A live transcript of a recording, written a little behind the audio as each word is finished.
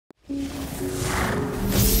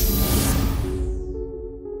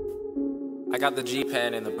I got the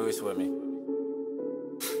G-Pen in the booth with me.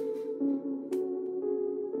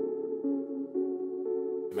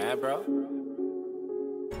 You mad, bro?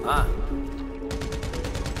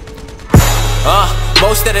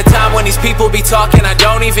 Most of the time when these people be talking, I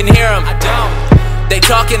don't even hear them. They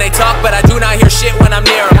talk and they talk, but I do not hear shit when I'm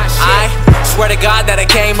near them. I swear to God that I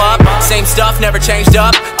came up, same stuff, never changed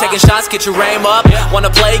up. Taking shots, get your aim up. Wanna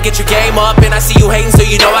play, get your game up. And I see you hating, so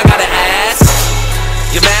you know I gotta ask.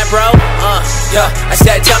 You mad, bro? Yo, I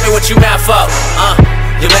said, tell me what you mad for.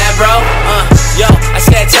 You mad, bro? Yo, I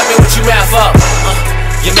said, tell me what you mad for.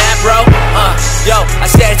 You mad, bro? Yo, I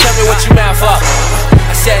said, tell me what you mad for.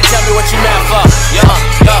 I said, tell me what you mad for.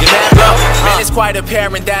 You mad, bro? Man, it's quite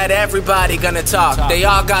apparent that everybody gonna talk. They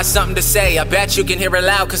all got something to say. I bet you can hear it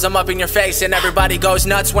loud, cause I'm up in your face. And everybody goes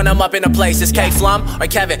nuts when I'm up in a place. It's K-Flum or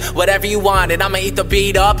Kevin, whatever you want. And I'ma eat the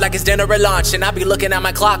beat up like it's dinner or lunch. And I be looking at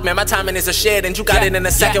my clock, man, my timing is a shit. And you got it in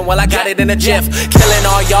a second, well I got it in a jiff. Killing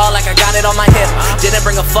all y'all like I got it on my hip. Didn't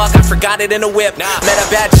bring a fuck, I forgot it in a whip. Met a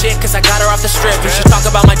bad chick cause I got her off the strip. And she talk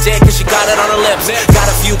about my dick cause she got it on her lips. Got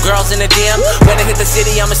a few girls in the DM. When I hit the city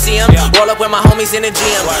I'ma see them. Roll up with my homies in the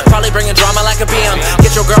gym. Probably bringing drama like a BM.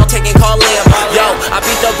 Get your girl taking call Liam. Yo, I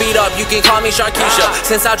beat the beat up, you can call me Sharkeisha.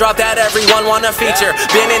 Since I dropped that everyone wanna feature.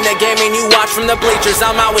 Been in the game and you watch from the bleachers.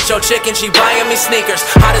 I'm out with your chick and she buying me sneakers.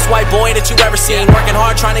 Hottest white boy that you ever seen. Working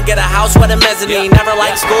hard trying to get a house with a mezzanine. Never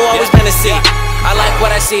liked school, always been a C. I like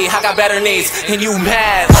what I see, I got better needs. And you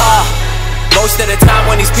mad, most of the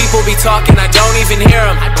time when these people be talking, I don't even hear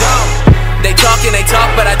them. They talk and they talk,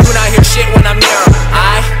 but I do not hear shit when I'm near them.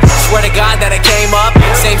 I swear to God that I came up,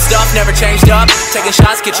 same stuff, never changed up. Taking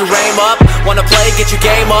shots, get your aim up. Wanna play, get your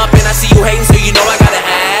game up. And I see you hating, so you know I gotta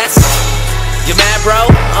ask. You mad, bro?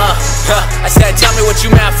 I said, tell me what you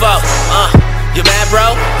mad for. You mad,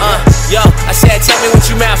 bro? Yo, I said, tell me what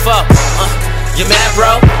you mad for. You mad,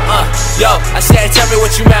 bro? Yo, I said, tell me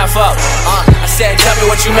what you mad for. I said, tell me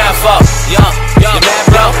what you mad for. Yo, you mad,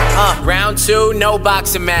 bro? Round 2, no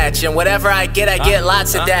boxing match. And whatever I get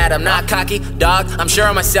lots of that. I'm not cocky, dog, I'm sure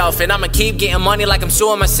of myself. And I'ma keep getting money like I'm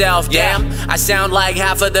suing myself. Damn, I sound like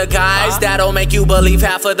half of the guys that'll make you believe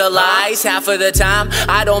half of the lies. Half of the time,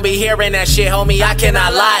 I don't be hearing that shit, homie. I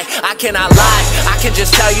cannot lie, I cannot lie. I can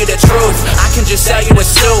just tell you the truth, I can just sell you a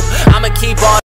soup. I'ma keep on